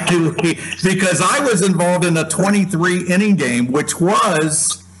 I do, because I was involved in a 23-inning game, which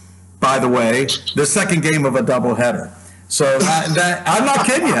was, by the way, the second game of a doubleheader. So I'm not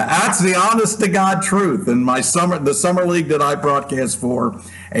kidding you. That's the honest to God truth. In the summer league that I broadcast for,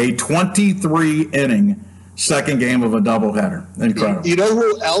 a 23-inning second game of a doubleheader. Incredible. You know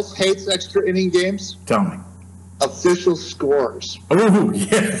who else hates extra inning games? Tell me. Official scores. Oh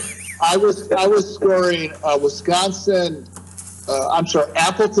yeah. I was scoring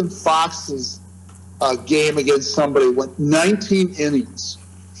Appleton Fox's a game against somebody went 19 innings.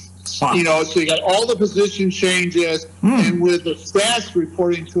 Huh. You know, so you got all the position changes, and with the stats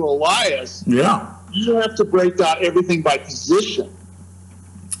reporting to Elias, you have to break down everything by position.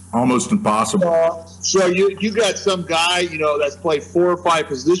 Almost impossible. So you got some guy, you know, that's played 4 or 5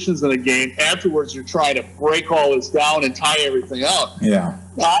 positions in a game. Afterwards, you're trying to break all this down and tie everything up. Yeah.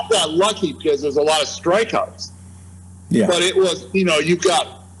 Now, I got lucky because there's a lot of strikeouts. Yeah. But it was, you know, you've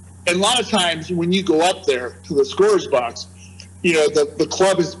got, and a lot of times when you go up there to the scorer's box, you know, the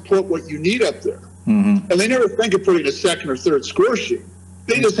club has put what you need up there. And they never think of putting a second or third score sheet.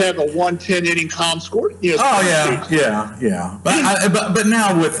 They just have a 110 inning calm score. You know, yeah. But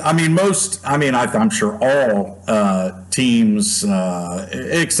now with, I mean, I'm sure all teams,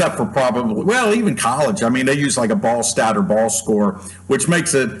 except for probably, well, even college. I mean, they use like a ball stat or ball score, which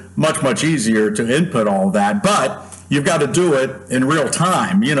makes it much easier to input all that. But you've got to do it in real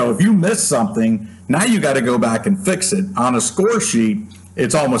time. You know, if you miss something, now you got to go back and fix it. On a score sheet,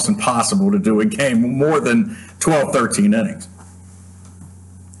 it's almost impossible to do a game more than 12, 13 innings.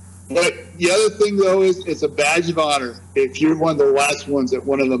 But the other thing, though, is it's a badge of honor if you're one of the last ones at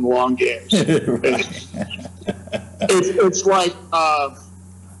one of them long games. It's like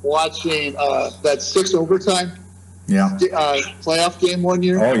watching that 6 overtime playoff game one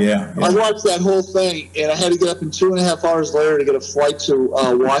year. Oh, yeah. I watched that whole thing, and I had to get up in 2.5 hours later to get a flight to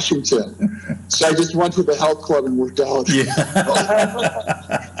Washington. So I just went to the health club and worked out. Yeah.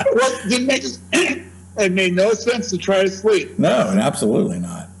 Well, it made no sense to try to sleep. No, absolutely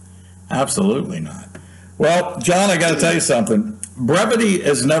not. Absolutely not. Well, John, I got to tell you something. Brevity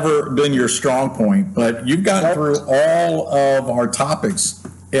has never been your strong point, but you've gotten through all of our topics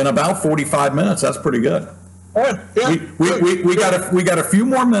in about 45 minutes. That's pretty good. We got a few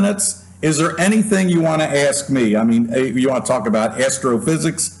more minutes. Is there anything you want to ask me? I mean, you want to talk about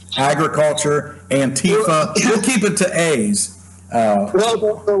astrophysics, agriculture, Antifa? We'll keep it to A's. The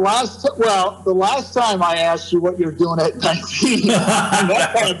last time I asked you what you're doing at 19,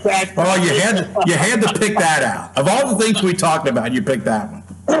 that kind of back. Oh, you had to pick that out. Of all the things we talked about, you picked that one.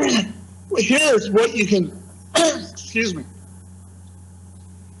 Here's what you can. Excuse me.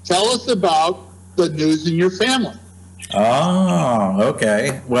 Tell us about the news in your family. Oh,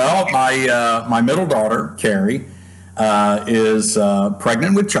 okay. Well, my middle daughter, Carrie, is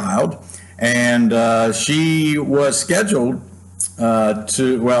pregnant with child, and she was scheduled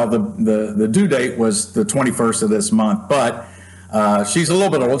the due date was the 21st of this month, but she's a little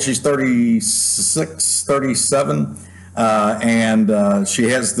bit old. She's 36, 37, and she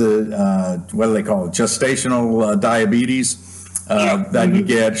has the, what do they call it, gestational diabetes that you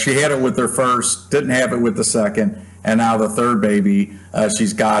get. She had it with her first, didn't have it with the second, and now the third baby,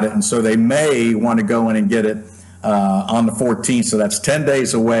 she's got it. And so they may want to go in and get it on the 14th, so that's 10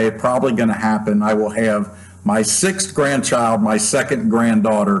 days away, probably going to happen. I will have my 6th grandchild, my 2nd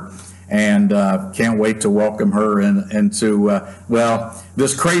granddaughter, and can't wait to welcome her into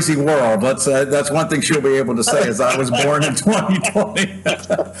this crazy world. That's one thing she'll be able to say is I was born in 2020.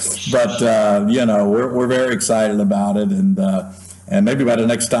 But we're very excited about it, and maybe by the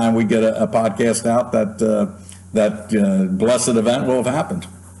next time we get a podcast out, that blessed event will have happened.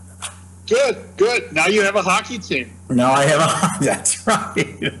 Good. Now you have a hockey team. Now I have that's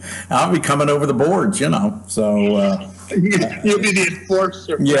right. I'll be coming over the boards, So you'll be the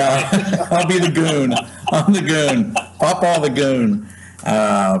enforcer. Yeah, I'll be the goon. I'm the goon. Papa the goon.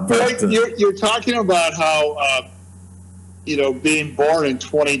 You're talking about how being born in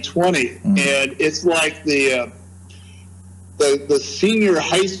 2020, and it's like the senior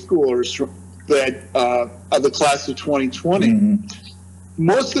high schoolers that of the class of 2020.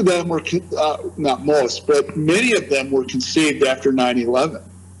 Most of them were, not most, but many of them were conceived after 9/11.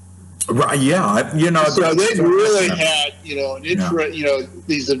 Right, yeah. So they really had,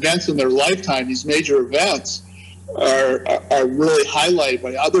 these events in their lifetime, these major events are really highlighted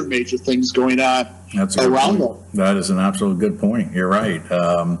by other major things going on around them. That is an absolute good point. You're right.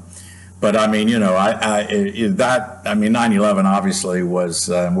 But I mean, 9/11 obviously was,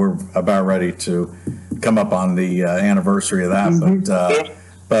 we're about ready to come up on the anniversary of that.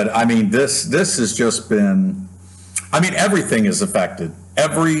 But I mean, this has just been, everything is affected.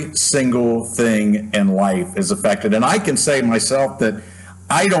 Every single thing in life is affected. And I can say myself that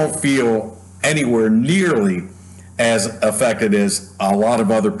I don't feel anywhere nearly as affected as a lot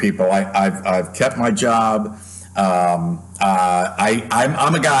of other people. I've kept my job. I'm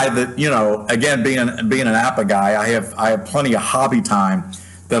a guy that, again, being an APA guy, I have plenty of hobby time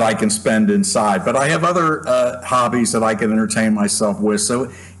that I can spend inside, but I have other hobbies that I can entertain myself with.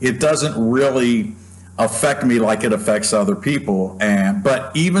 So it doesn't really affect me like it affects other people.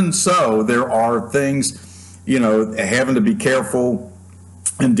 But even so, there are things, having to be careful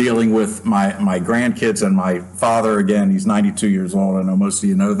in dealing with my grandkids and my father. Again, he's 92 years old. I know most of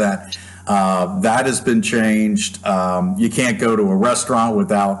you know that. That has been changed. You can't go to a restaurant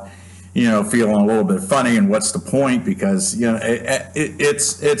without, feeling a little bit funny, and what's the point? Because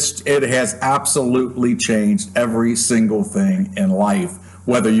it has absolutely changed every single thing in life,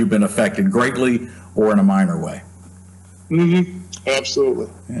 whether you've been affected greatly or in a minor way. Mm-hmm. Absolutely.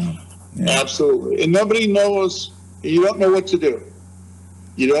 Yeah. Absolutely. And nobody knows. You don't know what to do.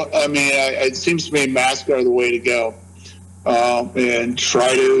 It seems to me masks are the way to go, and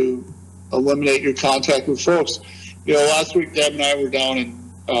try to eliminate your contact with folks. Last week Deb and I were down in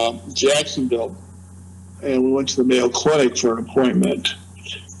Jacksonville, and we went to the Mayo Clinic for an appointment.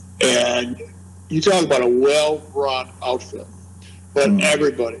 And you talk about a well-run outfit, but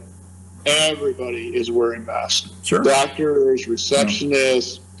everybody is wearing masks. Sure. Doctors,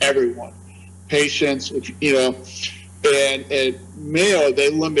 receptionists, everyone, patients. And at Mayo they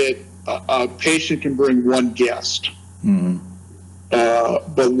limit a patient can bring one guest. Mm-hmm.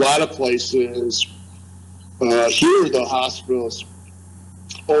 But a lot of places, here the hospitals,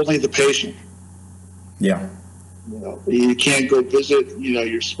 only the patient. Yeah. You can't go visit,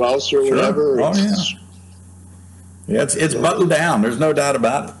 your spouse or whatever. Oh, yeah. It's buttoned down. There's no doubt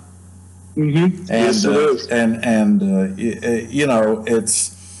about it. Mm-hmm. And, yes, it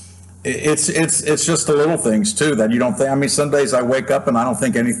is. It's just the little things too that you don't think. I mean, some days I wake up and I don't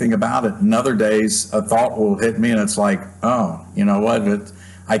think anything about it, and other days a thought will hit me and it's like, oh, you know what?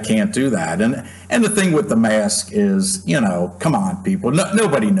 I can't do that. And the thing with the mask is, come on, people.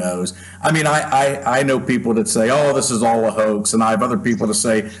 Nobody knows. I mean, I know people that say, oh, this is all a hoax, and I have other people that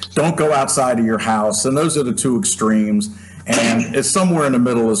say, don't go outside of your house. And those are the two extremes. And it's somewhere in the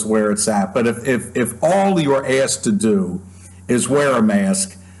middle is where it's at. But if all you're asked to do is wear a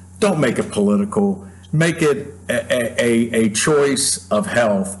mask, don't make it political. Make it a choice of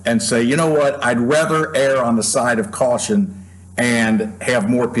health, and say, you know what, I'd rather err on the side of caution and have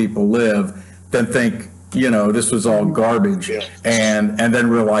more people live than think, this was all garbage, and then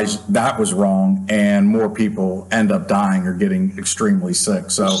realize that was wrong, and more people end up dying or getting extremely sick.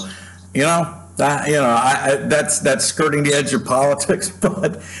 So, that's skirting the edge of politics,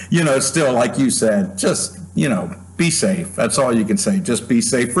 but still, like you said, just be safe. That's all you can say. Just be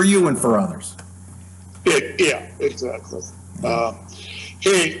safe for you and for others. Yeah, exactly.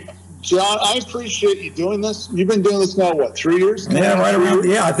 Hey, John, I appreciate you doing this. You've been doing this now, 3 years? Yeah, right around.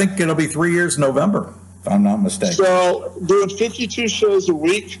 Yeah, I think it'll be 3 years in November, if I'm not mistaken. So, doing 52 shows a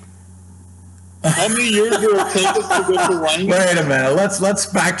week. How many years will it take us to get to Lang? Wait a minute. Let's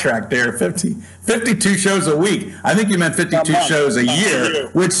backtrack there. 52 shows a week. I think you meant 52 shows a year,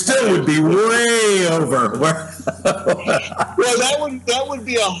 which still would be way over. Well, that would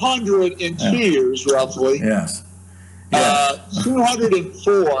be 100 in 2 years, roughly. Yes.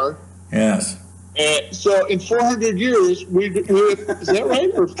 204. Yes. So in 400 years, we is that right,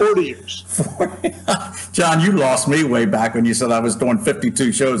 or 40 years? John, you lost me way back when you said I was doing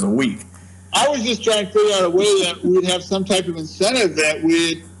 52 shows a week. I was just trying to figure out a way that we'd have some type of incentive that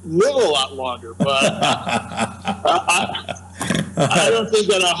we'd live a lot longer. But I don't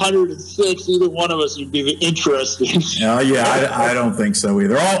think at 106, either one of us would be interesting. I don't think so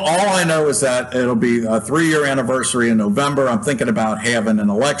either. All I know is that it'll be a 3-year anniversary in November. I'm thinking about having an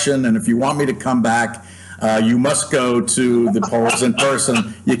election, and if you want me to come back, you must go to the polls in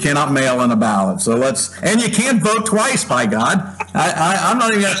person. You cannot mail in a ballot. And you can't vote twice, by God. I'm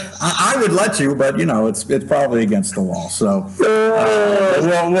not even, I would let you, but it's probably against the law. So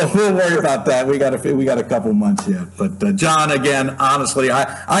we'll worry about that. We got a couple months yet. But John, again, honestly,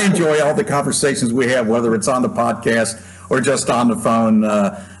 I enjoy all the conversations we have, whether it's on the podcast or just on the phone,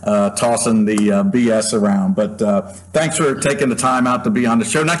 tossing the BS around. But thanks for taking the time out to be on the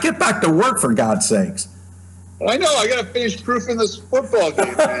show. Now get back to work, for God's sakes. I know. I got to finish proofing this football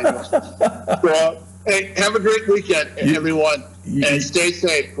game, man. So, hey, have a great weekend, everyone, and stay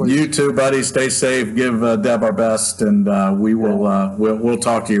safe. Please. You too, buddy. Stay safe. Give Deb our best, and we'll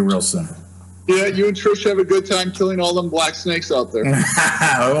talk to you real soon. Yeah, you and Trish have a good time killing all them black snakes out there.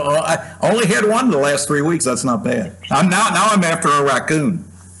 I only had one the last 3 weeks. That's not bad. I'm after a raccoon.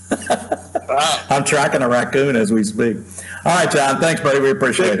 Wow. I'm tracking a raccoon as we speak. All right, John. Thanks, buddy. We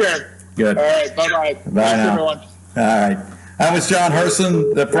appreciate Take care. it. Good. All right. Bye-bye. Bye now. Everyone. All right. That was John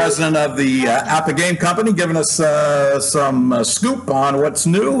Herson, the president of the Appa Game Company, giving us some scoop on what's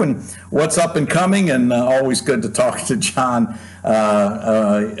new and what's up and coming, and always good to talk to John.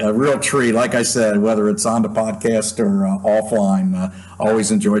 a real treat. Like I said, whether it's on the podcast or offline,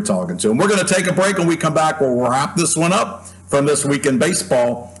 always enjoy talking to him. We're going to take a break. When we come back, we'll wrap this one up from This Week in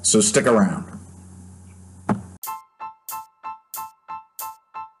Baseball, so stick around.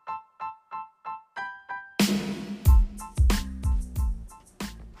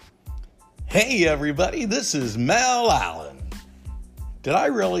 Hey everybody, this is Mel Allen. Did I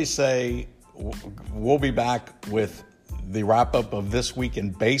really say we'll be back with the wrap-up of This Week in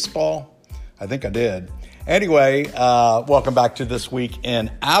Baseball? I think I did. Anyway, welcome back to This Week in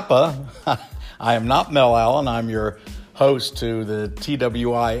APA. I am not Mel Allen. I'm your host to the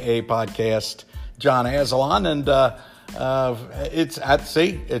TWIA podcast, John Aslan, and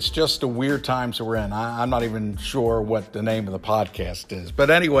it's just a weird times we're in. I'm not even sure what the name of the podcast is, but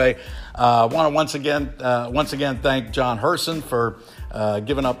anyway, I want to once again thank John Herson for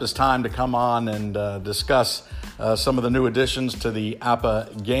giving up his time to come on and discuss some of the new additions to the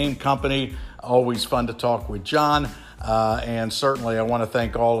APA Game Company. Always fun to talk with John, and certainly I want to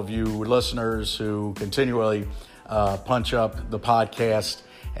thank all of you listeners who continually punch up the podcast.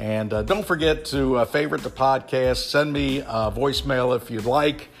 And don't forget to favorite the podcast. Send me a voicemail if you'd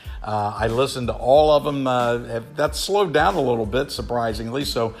like. I listen to all of them. That's slowed down a little bit, surprisingly.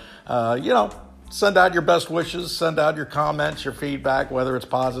 So, send out your best wishes. Send out your comments, your feedback, whether it's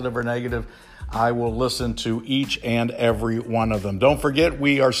positive or negative. I will listen to each and every one of them. Don't forget,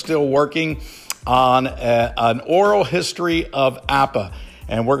 we are still working on an oral history of APA.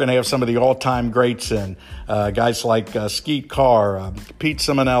 And we're going to have some of the all-time greats in. Guys like Skeet Carr, Pete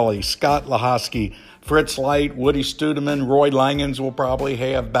Simonelli, Scott Lahosky, Fritz Light, Woody Studeman, Roy Langens will probably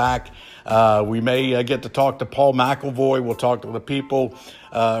have back. We may get to talk to Paul McElvoy. We'll talk to the people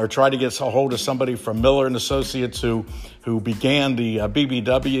or try to get a hold of somebody from Miller and Associates who began the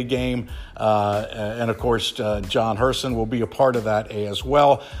BBW game. And, of course, John Herson will be a part of that as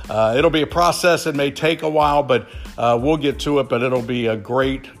well. It'll be a process. It may take a while, but we'll get to it. But it'll be a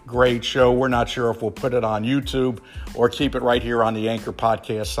great show. We're not sure if we'll put it on YouTube or keep it right here on the Anchor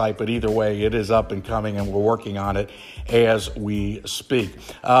podcast site. But either way, it is up and coming, and we're working on it as we speak.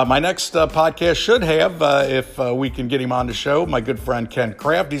 My next podcast should have, if we can get him on the show, my good friend Ken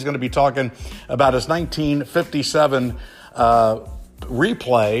Kraft. He's going to be talking about his 1957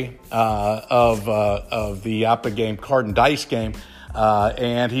 replay of the APA game, card and dice game.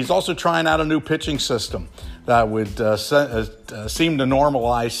 And he's also trying out a new pitching system that would seem to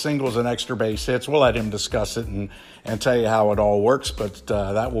normalize singles and extra base hits. We'll let him discuss it and tell you how it all works, but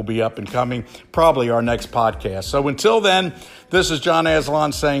that will be up and coming, probably our next podcast. So until then, this is John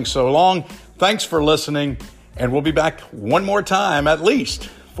Aslan saying so long. Thanks for listening, and we'll be back one more time at least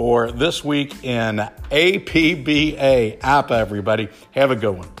for This Week in APBA. APA, everybody. Have a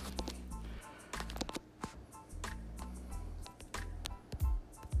good one.